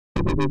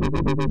Hey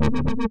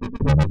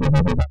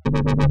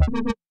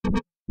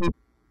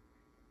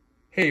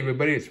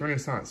everybody, it's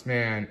Renaissance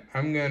Man.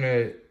 I'm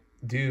gonna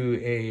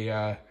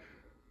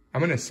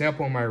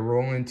sample my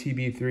Roland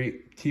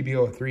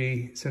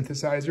TB03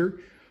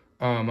 synthesizer.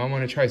 I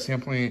want to try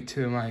sampling it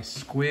to my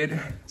Squid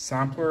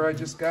sampler I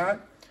just got.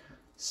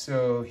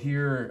 So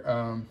here,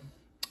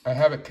 I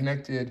have it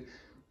connected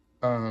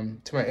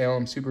to my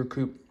ALM Super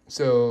Coupe.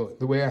 So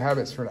the way I have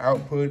it is for an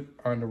output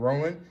on the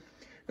Roland.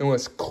 And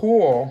what's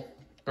cool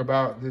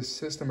about this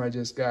system I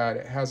just got,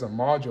 it has a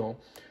module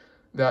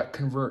that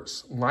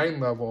converts line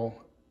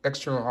level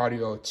external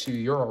audio to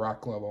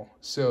Eurorack level.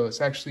 So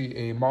it's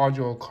actually a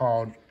module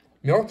called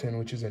Milton,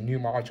 which is a new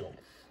module.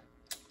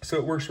 So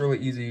it works really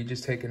easy. You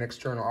just take an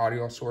external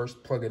audio source,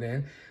 plug it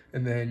in,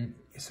 and then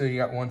so you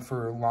got one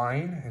for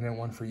line and then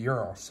one for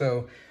Euro.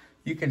 So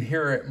you can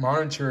hear it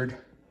monitored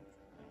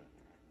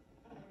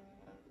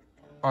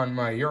on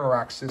my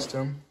Eurorack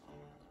system,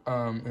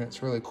 and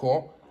it's really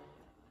cool.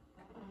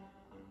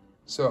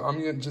 So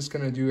I'm just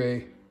gonna do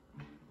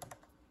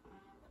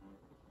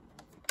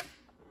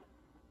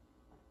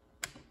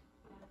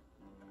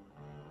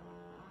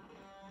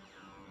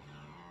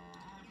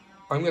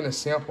I'm gonna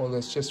sample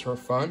this just for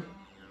fun.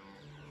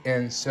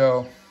 And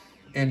so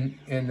in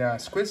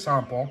Squid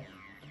Salmple,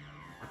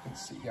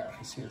 let's see, yeah,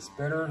 you see it's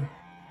better.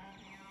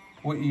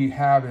 What you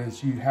have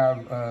is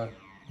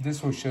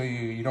this will show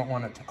you don't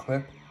want it to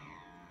clip.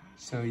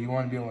 So you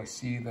want to be able to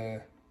see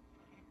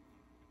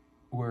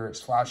where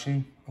it's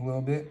flashing a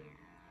little bit.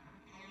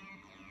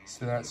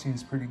 So that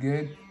seems pretty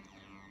good.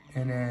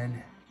 And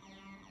then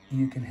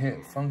you can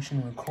hit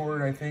function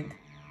record, I think.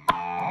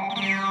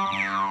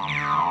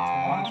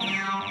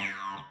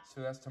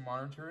 So that's to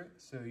monitor it.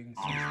 So you can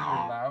see it's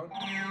pretty loud.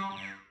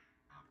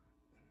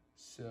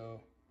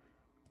 So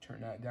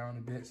turn that down a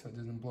bit so it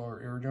doesn't blow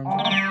our eardrums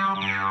out. So it's pretty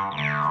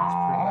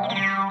loud.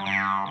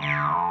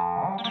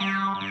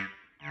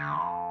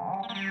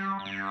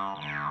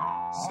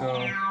 So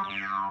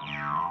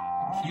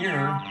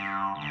here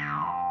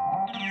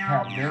we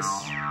have this.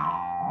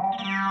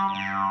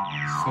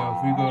 So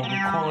if we go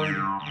record,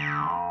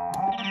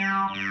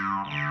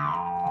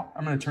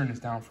 I'm going to turn this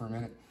down for a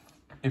minute.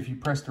 If you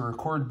press the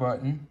record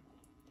button,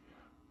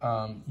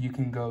 you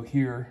can go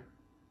here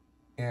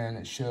and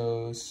it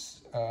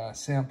shows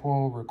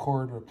sample,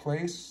 record,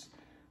 replace.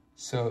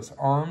 So it's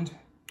armed.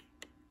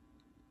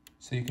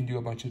 So you can do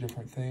a bunch of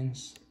different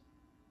things.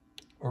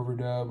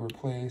 Overdub,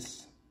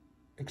 replace,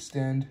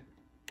 extend,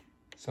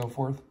 so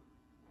forth.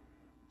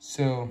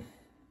 So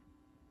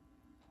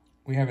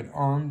we have it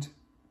armed.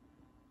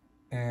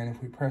 And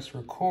if we press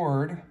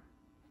record,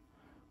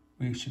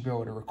 we should be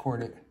able to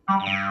record it.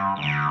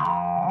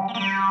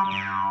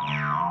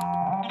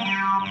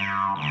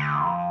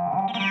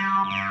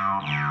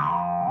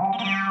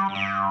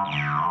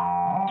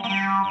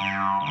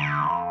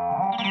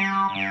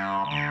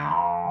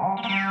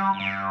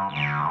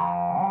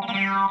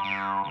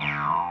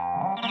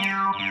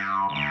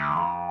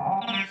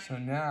 So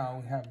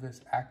now we have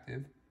this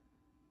active.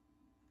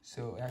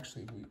 So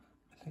actually, I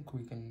think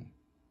we can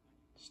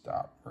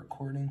stop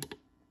recording.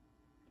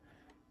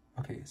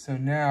 Okay, so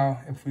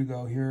now if we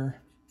go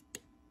here,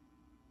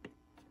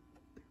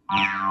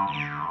 I'm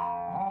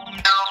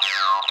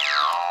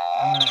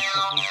gonna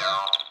shut this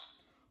off.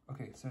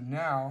 Okay, so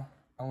now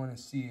I want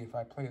to see if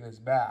I play this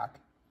back.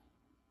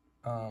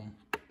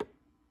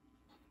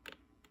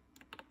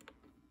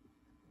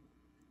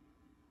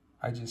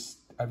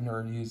 I've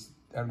never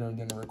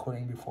done a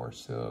recording before,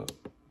 so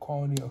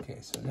quality. Okay,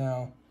 so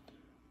now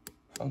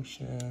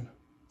function.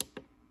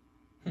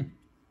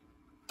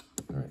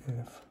 Or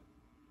if.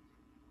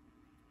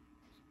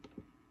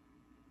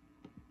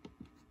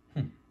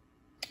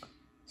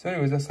 So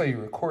anyways, that's how you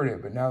record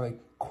it, but now the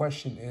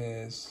question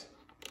is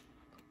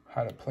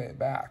how to play it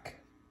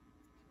back.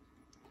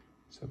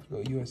 So if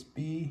we go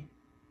USB,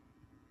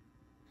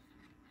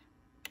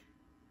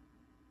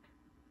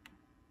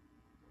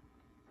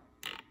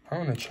 I'm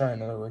gonna try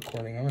another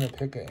recording. I'm gonna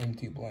pick an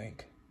empty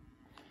blank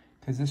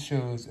because this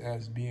shows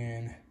as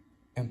being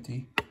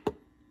empty.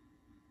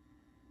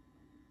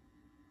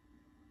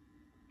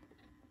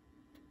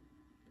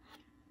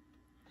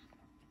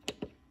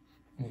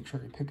 Make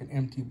sure you pick an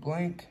empty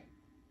blank.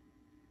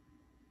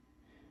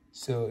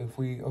 So if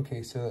we,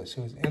 okay, so that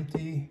shows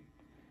empty.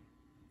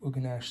 We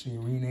can actually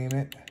rename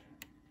it.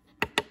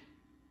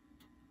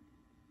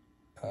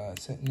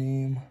 Set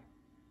name.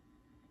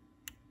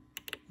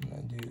 I'm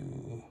gonna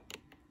do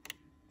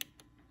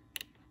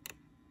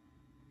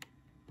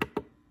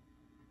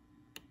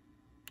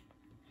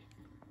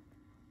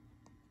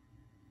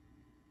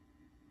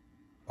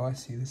oh, I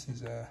see. This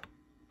is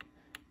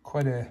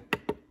quite a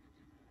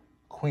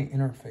quaint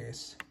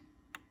interface.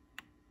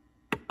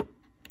 I'm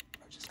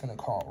just gonna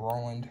call it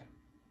Roland.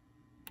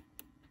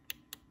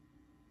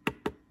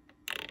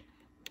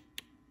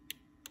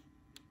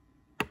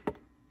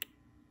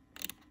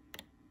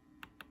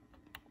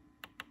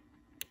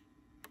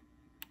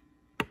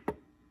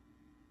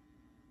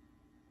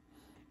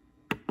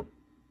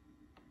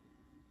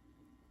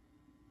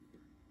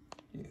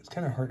 Yeah, it's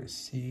kind of hard to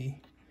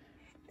see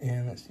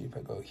And let's see if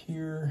I go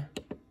here.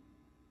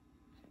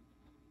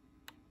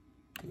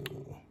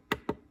 Go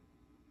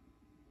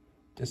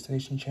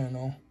destination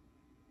channel.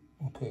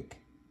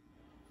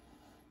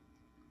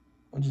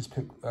 We'll just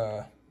pick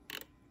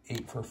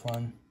 8 for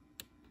fun.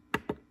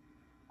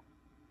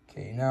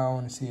 Okay, now I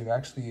want to see if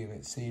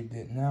it saved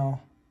it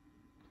now.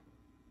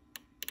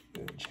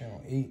 Go to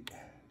channel 8.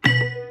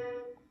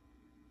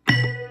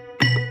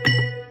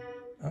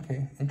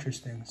 Okay,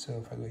 interesting.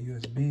 So if I go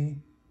USB,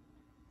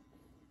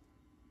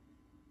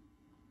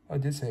 oh,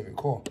 it did save it,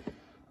 cool.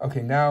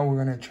 Okay, now we're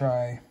gonna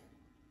try,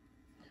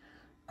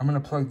 I'm gonna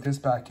plug this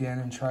back in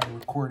and try to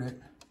record it.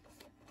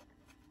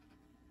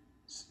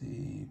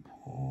 C,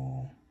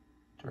 pull,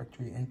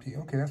 directory, NP,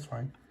 okay, that's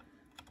fine.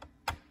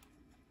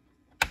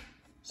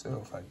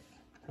 So if I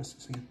press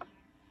this again.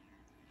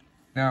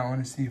 Now I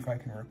wanna see if I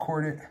can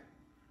record it.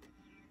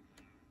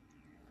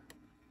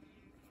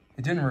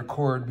 It didn't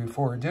record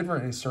before. It did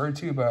when it started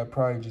to, but I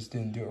probably just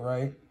didn't do it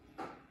right.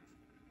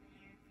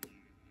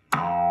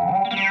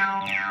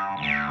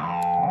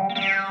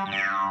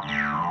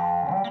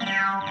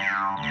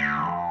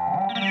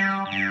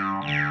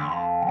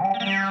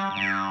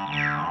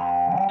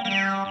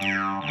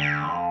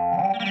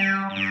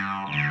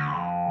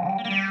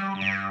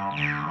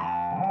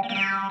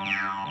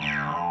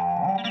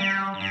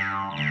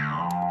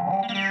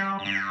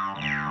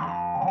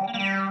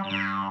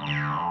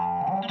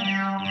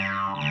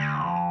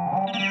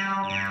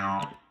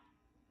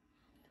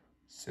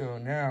 So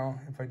now,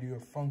 if I do a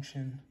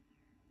function,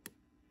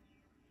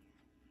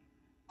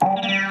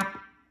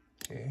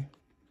 okay.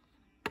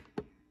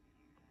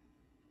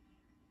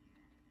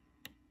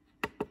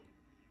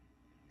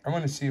 I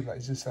want to see if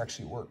this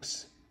actually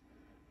works.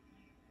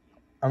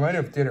 I might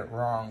have did it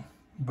wrong,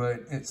 but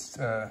it's,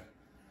 at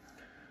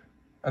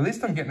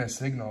least I'm getting a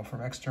signal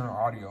from external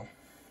audio.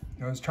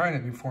 I was trying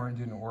it before and it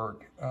didn't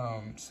work.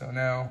 So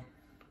now,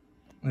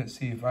 let's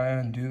see if I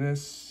undo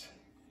this.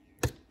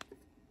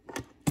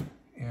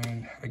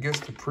 And I guess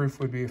the proof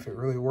would be if it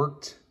really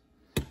worked.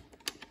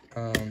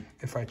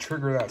 If I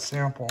trigger that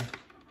sample,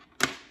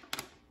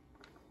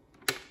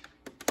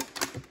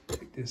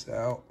 take this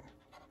out.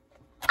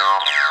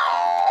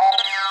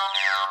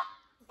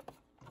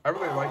 I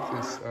really like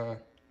this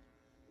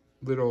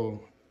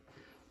little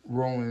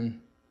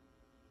Roland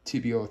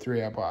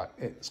TB03 I bought.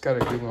 It's got a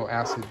good little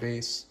acid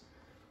base.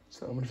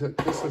 So I'm gonna set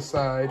this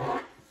aside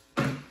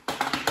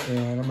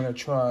and I'm gonna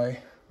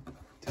try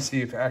to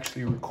see if it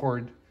actually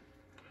record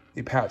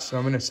the patch. So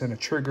I'm gonna send a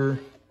trigger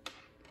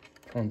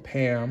from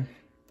Pam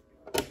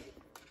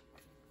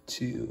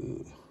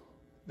to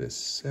this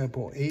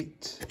sample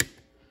 8.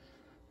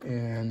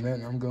 And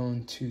then I'm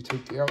going to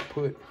take the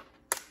output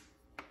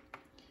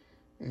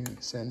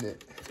and send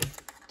it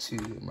to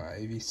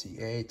my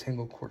VCA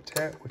Tango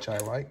Quartet, which I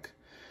like.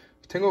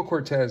 Tango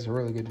Quartet is a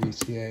really good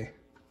VCA.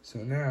 So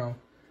now,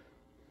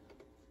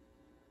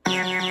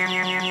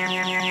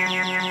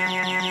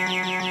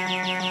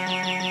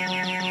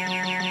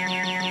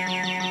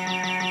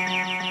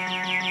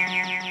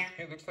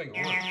 it looks like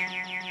it works.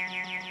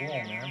 Cool,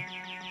 man.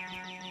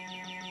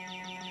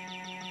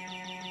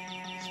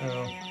 So,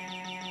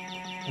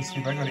 let's see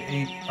if I go to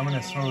 8. I'm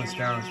gonna slow this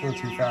down. It's a little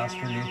too fast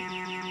for me.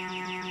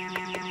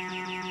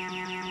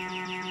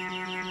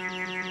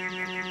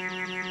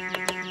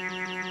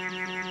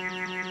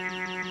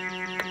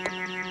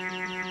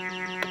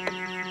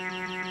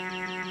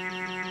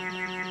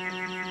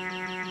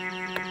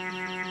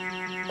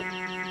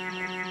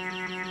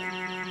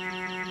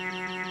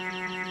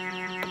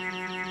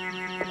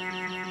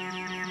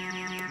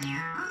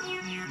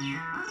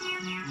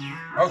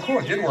 Oh, cool,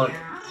 it did work.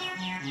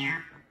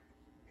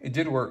 It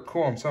did work,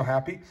 cool, I'm so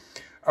happy.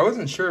 I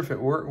wasn't sure if it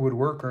would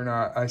work or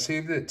not. I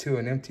saved it to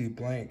an empty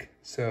blank,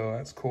 so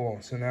that's cool.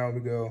 So now we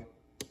go.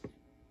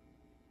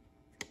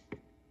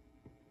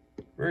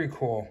 Very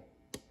cool.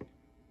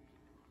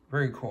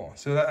 Very cool.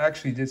 So that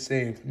actually did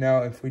save.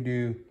 Now if we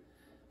do,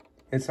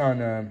 it's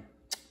on,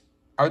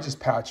 I'll just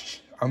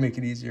patch, I'll make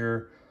it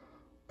easier.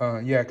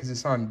 Yeah, because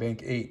it's on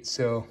bank 8,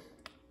 so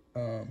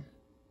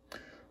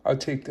I'll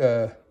take,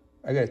 I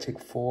gotta take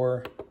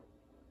 4.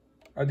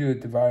 I'll do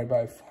it divide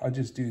by, I'll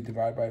just do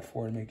divide by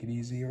 4 to make it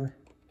easier.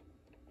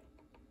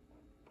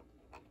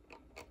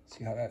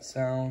 See how that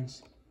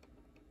sounds.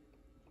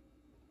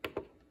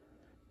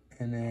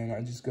 And then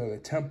I just go to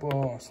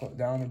tempo, I'll slow it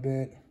down a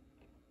bit.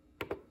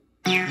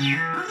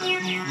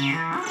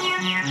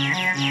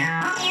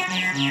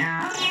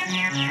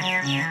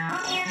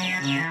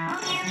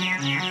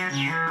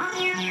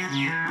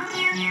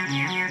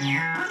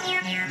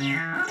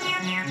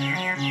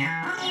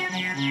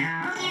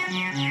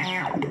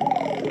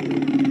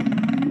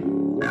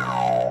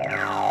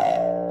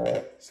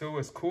 So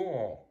it's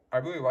cool. I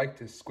really like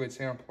this Squid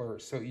Sampler.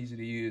 It's so easy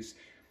to use.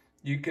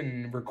 You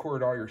can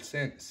record all your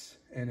synths,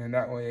 and then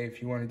that way,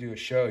 if you want to do a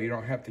show, you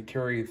don't have to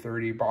carry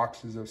 30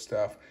 boxes of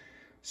stuff.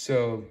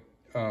 So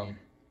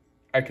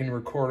I can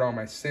record all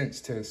my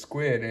synths to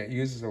Squid, and it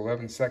uses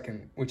 11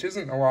 seconds, which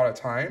isn't a lot of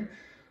time,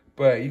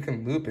 but you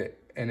can loop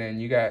it, and then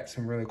you got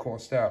some really cool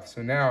stuff.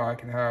 So now I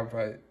can have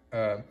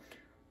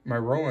my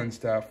Roland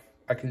stuff,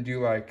 I can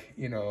do like,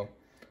 you know,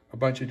 a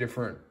bunch of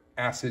different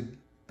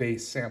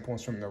acid-based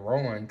samples from the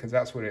Roland, because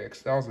that's what it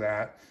excels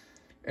at.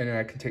 And then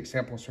I can take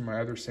samples from my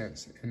other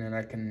synths, and then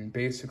I can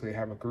basically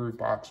have a groove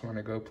box when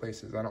I go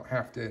places. I don't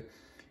have to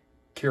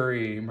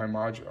carry my a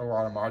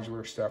lot of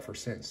modular stuff or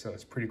synths, so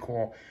it's pretty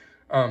cool.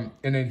 And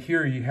then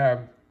here you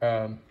have,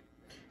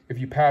 if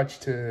you patch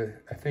to,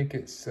 I think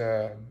it's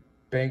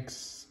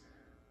banks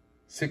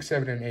 6,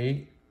 7, and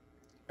 8,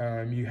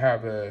 you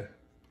have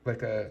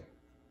like a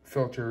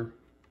filter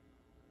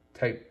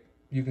type.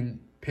 You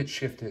can pitch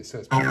shift it, so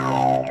it's pretty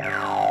cool.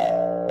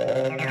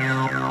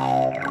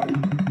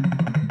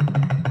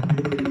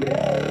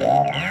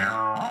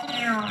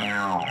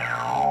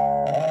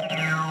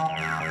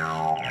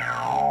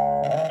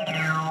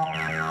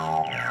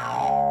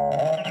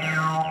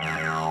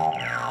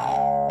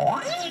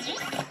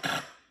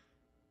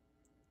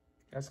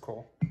 That's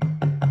cool.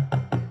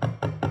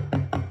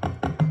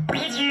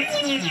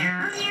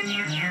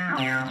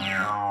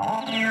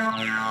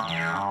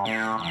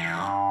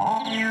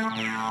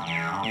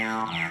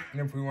 And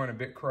if we want to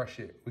bit crush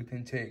it, we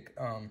can take,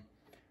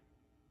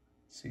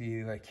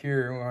 see, like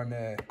here on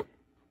the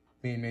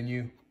main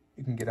menu,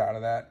 you can get out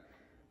of that.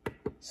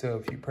 So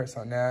if you press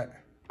on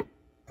that,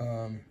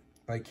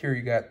 like here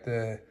you got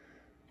the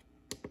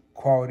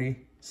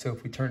quality. So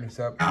if we turn this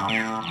up,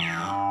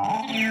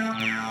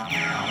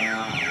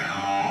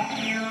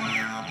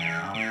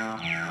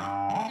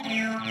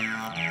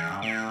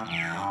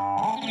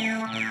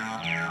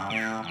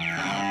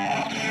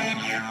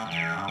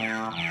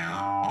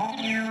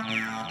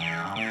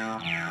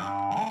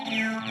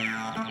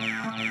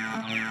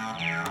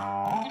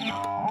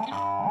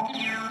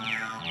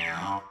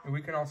 and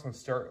we can also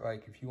start,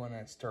 like if you want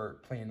to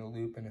start playing a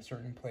loop in a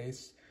certain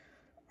place.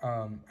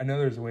 I know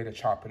there's a way to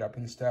chop it up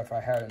and stuff.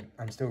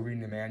 I'm still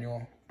reading the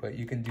manual, but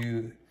you can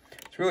do,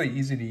 it's really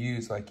easy to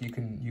use. Like you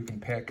can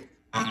pick.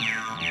 You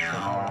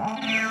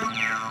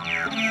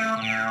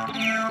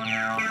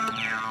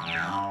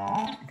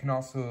can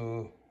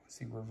also, let's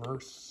see,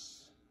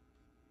 reverse.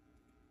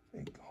 I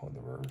think hold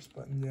the reverse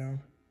button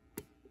down.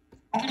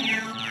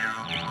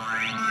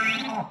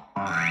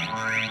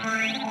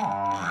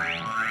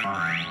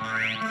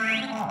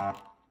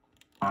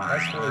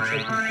 That's really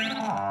tricky.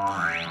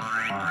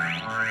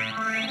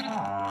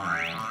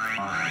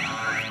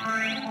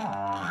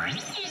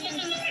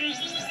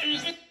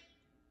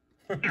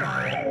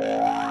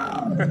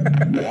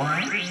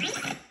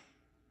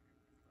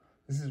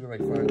 This is really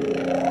fun.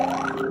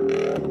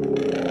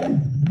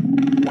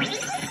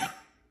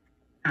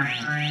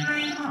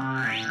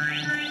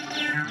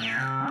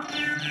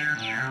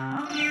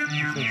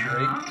 This is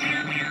great.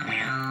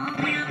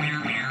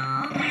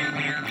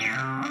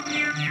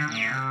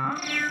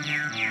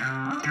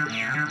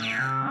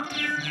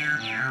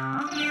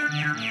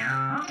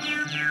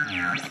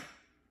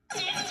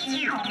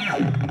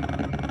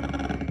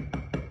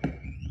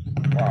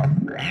 Wow.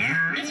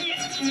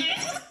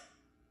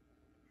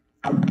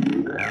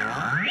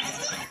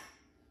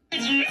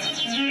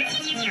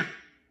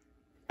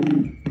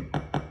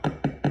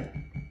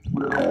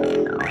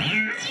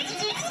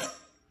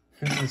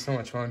 This is so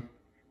much fun.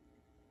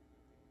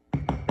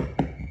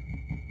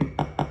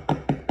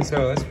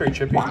 So that's pretty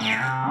trippy.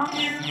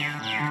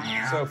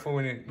 So for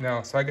when it,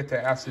 no, so I get to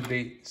acid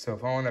bait. So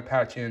if I want to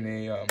patch in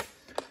a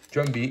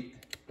drum beat,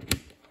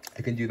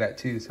 I can do that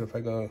too. So if I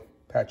go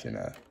patch in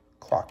a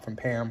clock from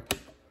Pam, I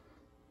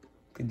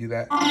can do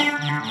that.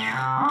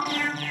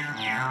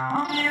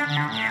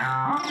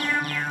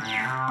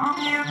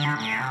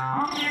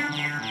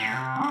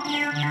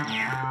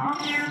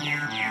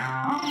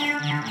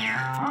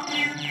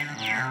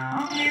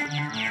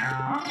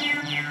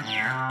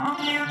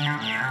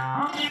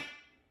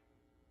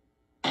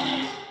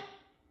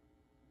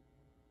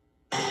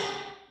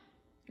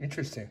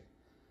 Interesting.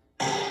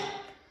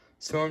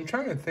 So I'm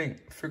trying to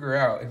figure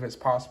out if it's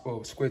possible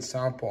with Squid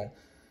Salmple,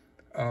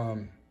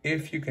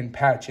 if you can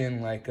patch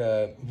in like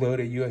a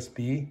load of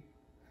USB,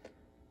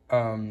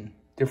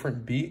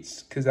 different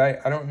beats, because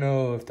I don't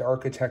know if the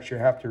architecture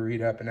have to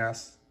read up and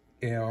ask,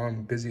 you know,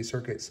 on Busy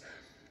Circuits.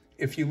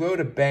 If you load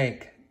a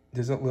bank,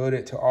 does it load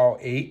it to all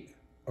 8,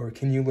 or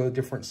can you load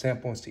different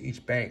samples to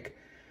each bank?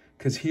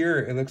 Because here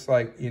it looks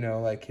like, you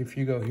know, like if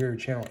you go here,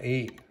 channel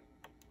 8,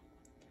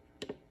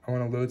 I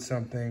want to load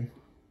something.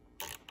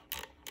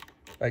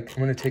 Like I'm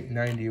going to take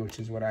 90, which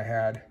is what I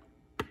had.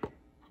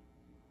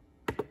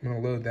 I'm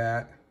going to load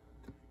that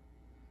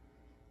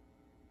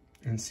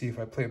and see if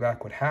I play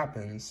back what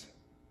happens.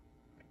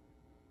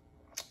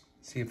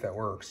 See if that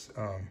works.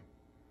 Yeah,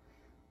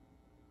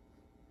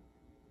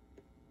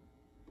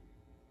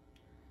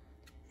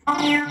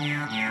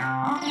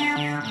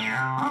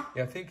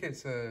 I think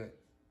it's a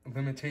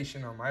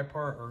limitation on my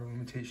part or a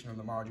limitation on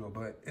the module,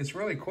 but it's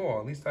really cool.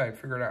 At least I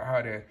figured out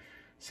how to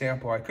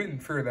sample. I couldn't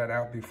figure that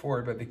out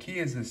before, but the key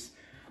is this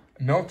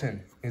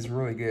Milton is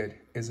really good.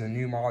 It's a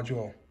new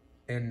module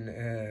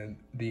in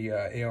the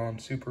ALM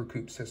Super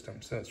Coupe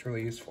system, so it's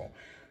really useful.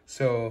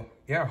 So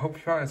yeah, I hope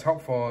you found it's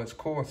helpful. It's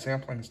cool with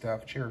sampling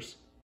stuff. Cheers.